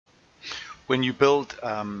When you build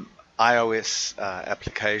iOS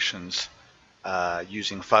applications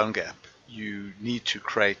using PhoneGap, you need to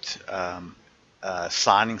create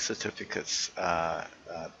signing certificates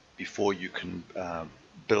before you can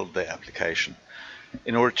build the application.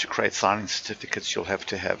 In order to create signing certificates, you'll have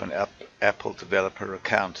to have an Apple developer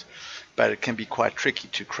account, but it can be quite tricky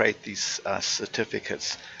to create these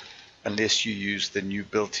certificates unless you use the new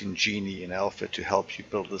built-in Genie in Alpha to help you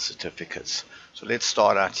build the certificates. So let's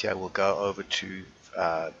start out here. We'll go over to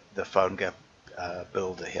the PhoneGap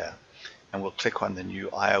builder here, and we'll click on the new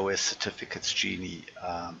iOS Certificates Genie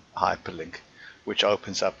hyperlink, which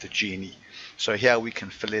opens up the Genie. So here we can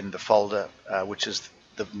fill in the folder, which is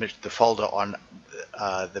the folder on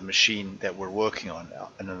the machine that we're working on,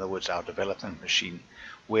 in other words our development machine,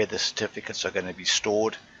 where the certificates are going to be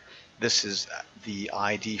stored. This is the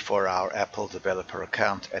ID for our Apple developer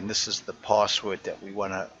account, and this is the password that we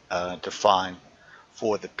want to define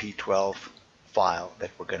for the P12 file that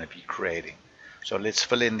we're going to be creating. So let's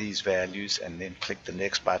fill in these values and then click the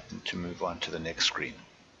next button to move on to the next screen.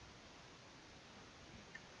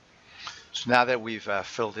 So now that we've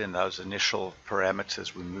filled in those initial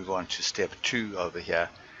parameters, we move on to step 2 over here,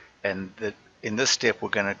 and in this step we're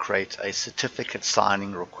going to create a certificate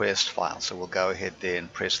signing request file. So we'll go ahead there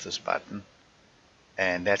and press this button,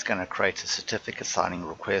 and that's going to create a certificate signing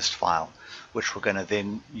request file, which we're going to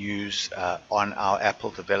then use on our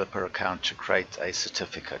Apple developer account to create a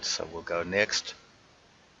certificate. So we'll go next,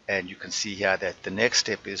 and you can see here that the next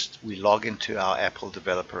step is we log into our Apple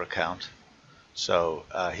developer account. So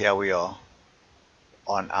here we are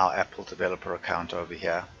on our Apple developer account over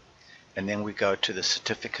here, and then we go to the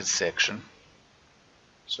certificates section.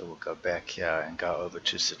 So we'll go back here and go over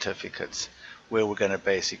to certificates, where we're going to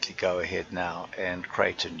basically go ahead now and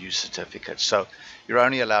create a new certificate. So you're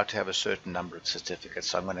only allowed to have a certain number of certificates.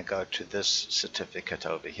 So I'm going to go to this certificate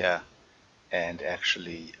over here and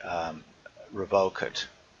actually revoke it.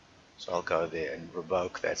 So I'll go there and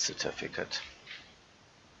revoke that certificate.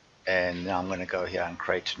 And now I'm going to go here and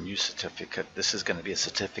create a new certificate. This is going to be a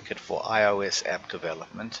certificate for iOS app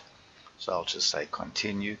development. So I'll just say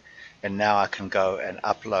continue. And now I can go and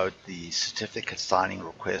upload the certificate signing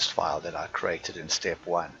request file that I created in step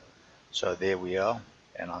 1. So there we are.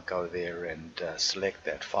 And I'll go there and select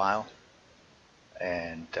that file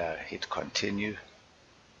and hit continue.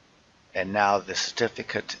 And now the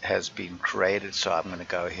certificate has been created. So I'm going to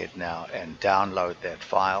go ahead now and download that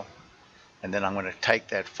file. And then I'm going to take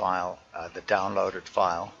that file, the downloaded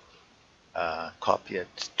file, copy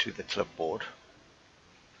it to the clipboard,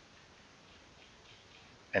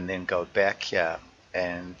 and then go back here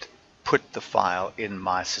and put the file in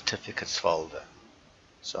my certificates folder.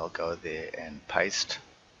 So I'll go there and paste.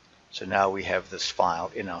 So now we have this file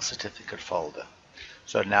in our certificate folder.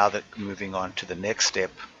 So now that moving on to the next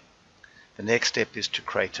step is to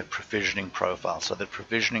create a provisioning profile. So the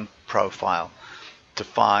provisioning profile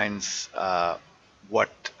defines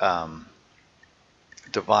what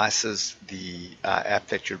devices the app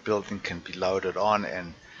that you're building can be loaded on,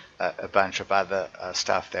 and a bunch of other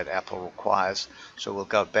stuff that Apple requires. So we'll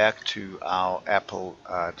go back to our Apple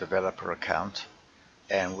developer account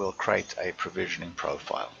and we'll create a provisioning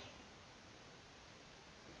profile.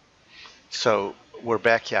 So we're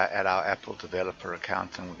back here at our Apple developer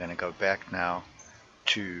account, and we're going to go back now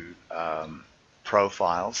to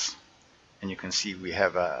profiles. And you can see we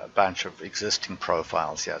have a bunch of existing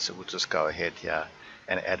profiles here. So we'll just go ahead here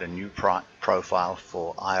and add a new profile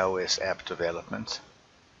for iOS app development.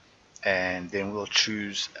 And then we'll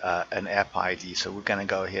choose an app ID. So we're going to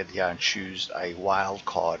go ahead here and choose a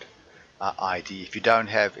wildcard ID. If you don't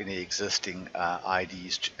have any existing app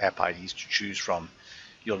IDs to choose from,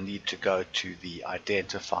 you'll need to go to the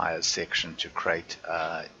identifiers section to create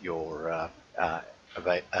your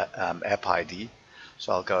app ID.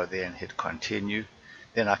 So I'll go there and hit continue.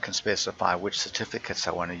 Then I can specify which certificates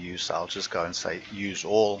I want to use. So I'll just go and say use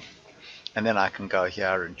all. And then I can go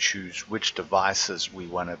here and choose which devices we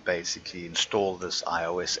want to basically install this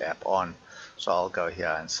iOS app on. So I'll go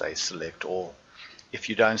here and say select all. If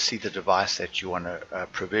you don't see the device that you want to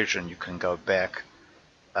provision, you can go back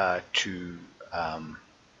to, I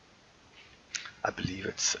believe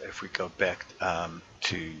it's, if we go back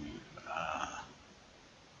to,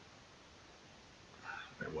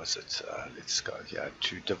 where was it? Let's go here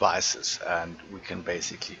to devices, and we can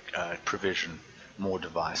basically provision more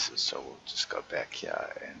devices. So we'll just go back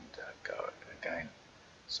here and go again.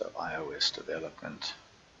 So iOS development,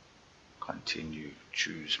 continue,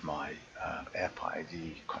 choose my app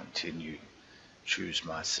ID, continue, choose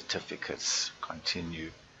my certificates,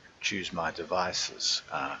 continue, choose my devices,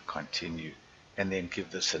 continue, and then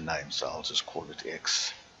give this a name. So I'll just call it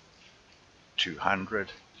X. X200,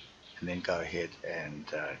 and then go ahead and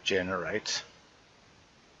generate,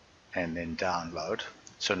 and then download.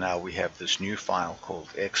 So now we have this new file called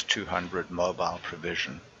X200 mobile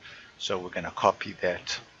provision. So we're going to copy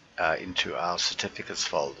that into our certificates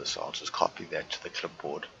folder. So I'll just copy that to the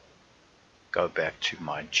clipboard, go back to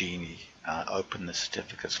my Genie, open the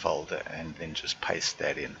certificates folder, and then just paste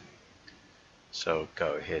that in. So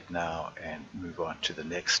go ahead now and move on to the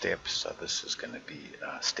next step. So this is going to be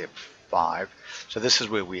step 5. So this is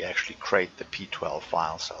where we actually create the P12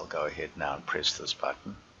 file. So I'll go ahead now and press this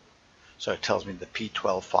button. So it tells me the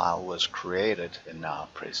P12 file was created, and now I'll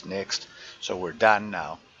press next. So we're done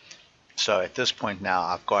now. So at this point now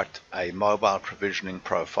I've got a mobile provisioning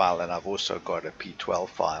profile, and I've also got a P12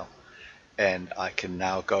 file, and I can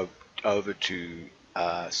now go over to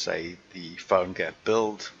say the PhoneGap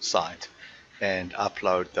build site and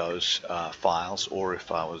upload those files, or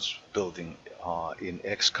if I was building in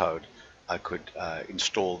Xcode, I could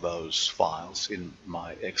install those files in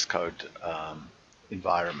my Xcode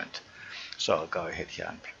environment. So I'll go ahead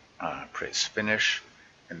here and press finish,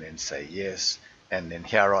 and then say yes, and then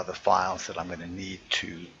here are the files that I'm going to need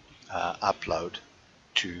to upload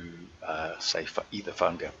to say either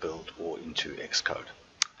PhoneGap build or into Xcode.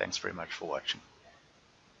 Thanks very much for watching.